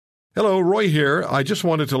Hello, Roy here. I just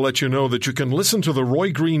wanted to let you know that you can listen to The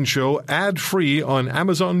Roy Green Show ad-free on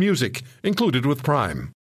Amazon Music, included with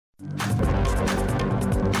Prime.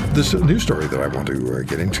 This news story that I want to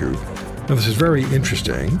get into, now this is very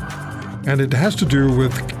interesting, and it has to do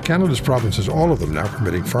with Canada's provinces, all of them now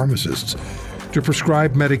permitting pharmacists to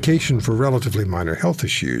prescribe medication for relatively minor health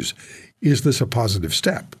issues. Is this a positive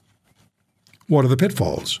step? What are the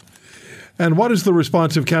pitfalls? And what is the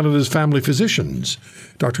response of Canada's family physicians?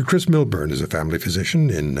 Dr. Chris Milburn is a family physician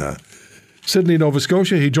in Sydney, Nova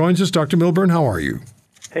Scotia. He joins us. Dr. Milburn, how are you?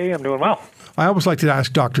 Hey, I'm doing well. I always like to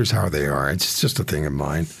ask doctors how they are. It's just a thing of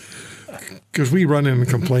mine. Because we run in and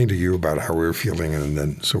complain to you about how we're feeling, and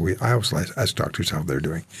then I always like to ask doctors how they're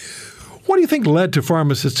doing. What do you think led to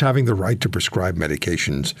pharmacists having the right to prescribe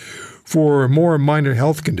medications for more minor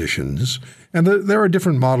health conditions? And there are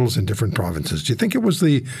different models in different provinces. Do you think it was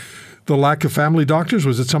the lack of family doctors?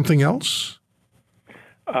 Was it something else?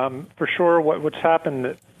 For sure. What's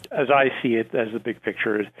happened, as I see it, as the big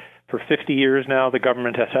picture, is for 50 years now, the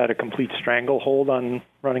government has had a complete stranglehold on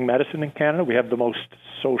running medicine in Canada. We have the most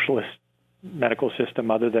socialist medical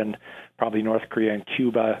system other than probably North Korea and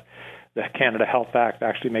Cuba. The Canada Health Act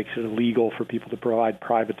actually makes it illegal for people to provide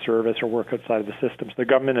private service or work outside of the system. So the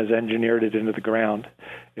government has engineered it into the ground.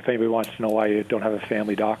 If anybody wants to know why you don't have a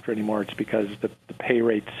family doctor anymore, it's because the pay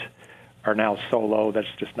rates are now so low that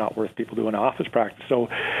it's just not worth people doing office practice. So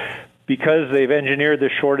because they've engineered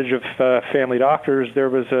this shortage of family doctors, there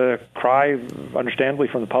was a cry, understandably,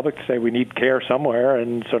 from the public to say we need care somewhere.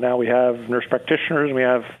 And so now we have nurse practitioners, and we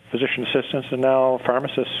have physician assistants, and now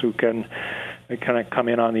pharmacists who can kind of come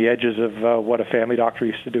in on the edges of what a family doctor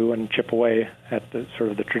used to do and chip away at the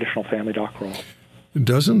sort of the traditional family doc role.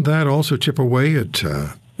 Doesn't that also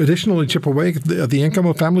additionally chip away at the income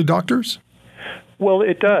of family doctors? Well,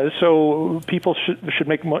 it does. So people should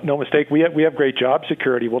make no mistake. We have great job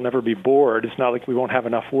security. We'll never be bored. It's not like we won't have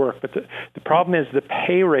enough work. But the problem is the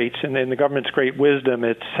pay rates, and in the government's great wisdom,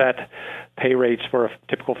 it's set pay rates for a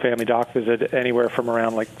typical family doc visit anywhere from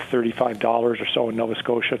around like $35 or so in Nova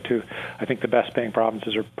Scotia to, I think the best paying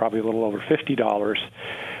provinces are probably a little over $50.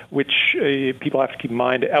 Which people have to keep in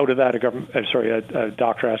mind. Out of that, a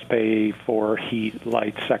doctor has to pay for heat,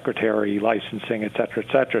 light, secretary, licensing, et cetera,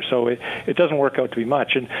 et cetera. So it doesn't work out to be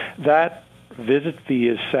much. And that visit fee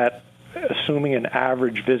is set assuming an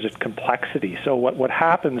average visit complexity. So what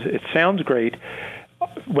happens, it sounds great.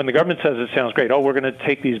 When the government says it sounds great, we're going to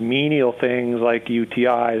take these menial things like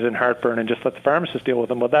UTIs and heartburn and just let the pharmacist deal with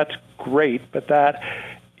them. Well, that's great, but that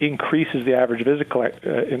increases the average visit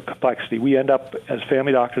in complexity. We end up, as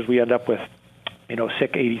family doctors, with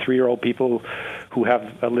sick 83-year-old people who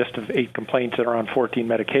have a list of 8 complaints that are on 14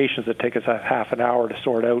 medications that take us a half an hour to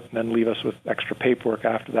sort out and then leave us with extra paperwork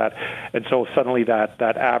after that. And so suddenly that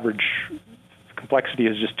average complexity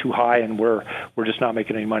is just too high, and we're just not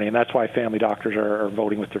making any money. And that's why family doctors are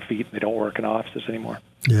voting with their feet, and they don't work in offices anymore.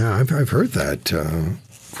 Yeah, I've heard that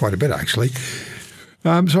quite a bit, actually. So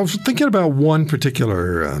I was thinking about one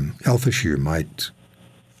particular health issue might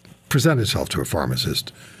present itself to a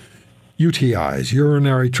pharmacist. UTIs,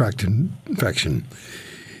 urinary tract infection,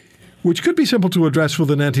 which could be simple to address with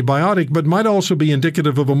an antibiotic, but might also be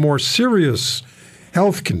indicative of a more serious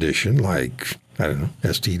health condition like,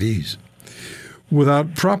 STDs.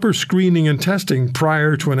 Without proper screening and testing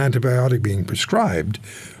prior to an antibiotic being prescribed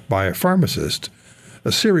by a pharmacist,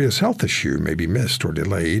 a serious health issue may be missed or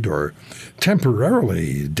delayed or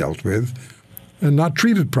temporarily dealt with and not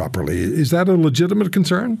treated properly. Is that a legitimate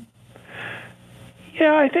concern?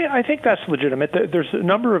 Yeah, I think that's legitimate. There's a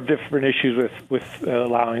number of different issues with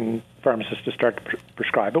allowing pharmacists to start to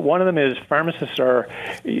prescribe. But one of them is pharmacists are,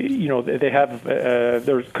 they have,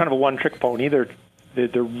 they're kind of a one-trick pony.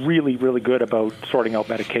 They're really, really good about sorting out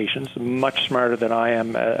medications, much smarter than I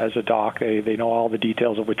am as a doc. They know all the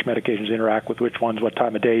details of which medications interact with which ones, what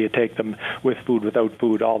time of day you take them, with food, without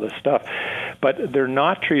food, all this stuff. But they're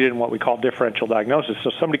not treated in what we call differential diagnosis. So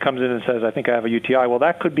somebody comes in and says, I think I have a UTI. Well,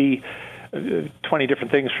 that could be 20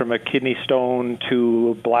 different things, from a kidney stone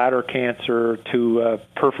to bladder cancer to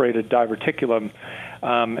perforated diverticulum.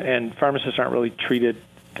 And pharmacists aren't really treated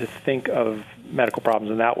to think of medical problems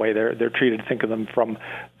in that way. They're treated to think of them from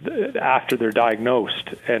after they're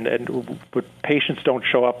diagnosed. But patients don't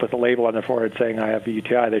show up with a label on their forehead saying I have a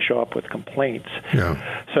UTI. They show up with complaints.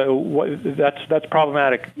 Yeah. So that's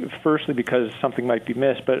problematic. Firstly, because something might be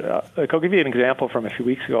missed. But I'll give you an example from a few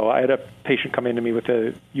weeks ago. I had a patient come into me with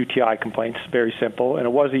a UTI complaint. It's very simple, and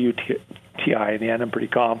it was a UTI. In the end, I'm pretty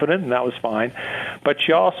confident, and that was fine. But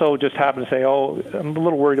she also just happened to say, I'm a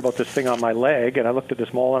little worried about this thing on my leg. And I looked at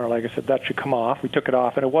this mole on her leg. I said, that should come off. We took it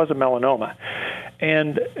off, and it was a melanoma.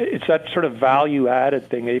 And it's that sort of value-added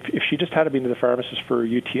thing. If she just had been to the pharmacist for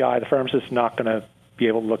UTI, the pharmacist's not going to be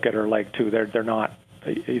able to look at her leg too. They're not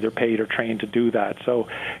either paid or trained to do that. So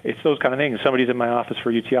it's those kind of things. Somebody's in my office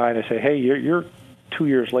for UTI, and I say, hey, you're 2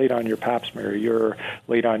 years late on your pap smear, you're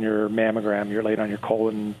late on your mammogram, you're late on your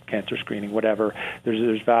colon cancer screening, whatever.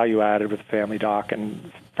 There's value added with the family doc,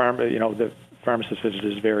 and the pharmacist visit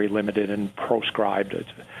is very limited and proscribed. It's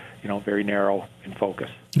very narrow in focus.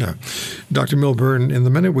 Yeah. Dr. Milburn, in the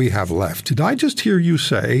minute we have left, did I just hear you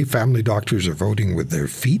say family doctors are voting with their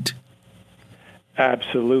feet?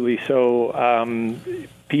 Absolutely. So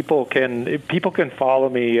people can follow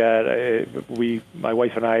me. My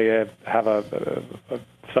wife and I have a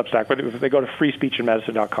Substack, but if they go to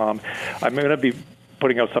freespeechandmedicine.com, I'm going to be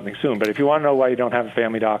putting out something soon. But if you want to know why you don't have a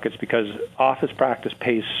family doc, it's because office practice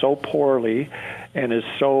pays so poorly and is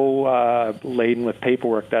so laden with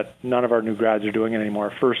paperwork that none of our new grads are doing it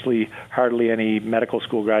anymore. Firstly, hardly any medical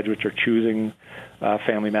school graduates are choosing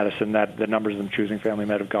family medicine. That the numbers of them choosing family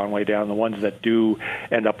med have gone way down. The ones that do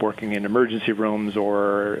end up working in emergency rooms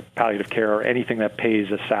or palliative care or anything that pays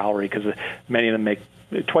a salary, because many of them make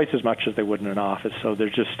twice as much as they would in an office. So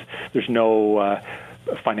there's no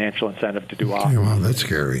financial incentive to do office. Well, that's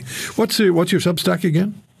scary. What's your Substack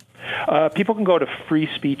again? People can go to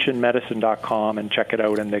freespeechandmedicine.com and check it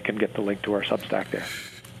out, and they can get the link to our Substack there.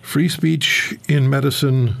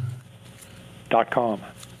 freespeechinmedicine.com.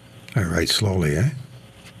 I write slowly, eh?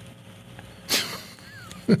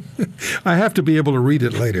 I have to be able to read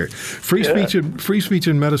it later.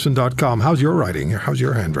 freespeechandmedicine.com. How's your writing? How's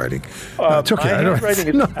your handwriting? It's okay.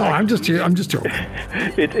 I'm just joking.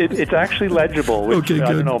 It's actually legible, which okay,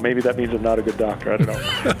 I don't know. Maybe that means I'm not a good doctor. I don't know.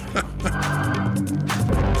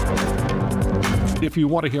 If you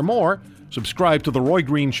want to hear more, subscribe to The Roy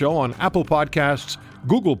Green Show on Apple Podcasts,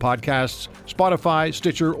 Google Podcasts, Spotify,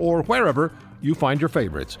 Stitcher, or wherever you find your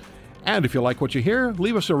favorites. And if you like what you hear,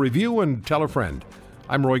 leave us a review and tell a friend.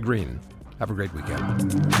 I'm Roy Green. Have a great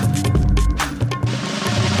weekend.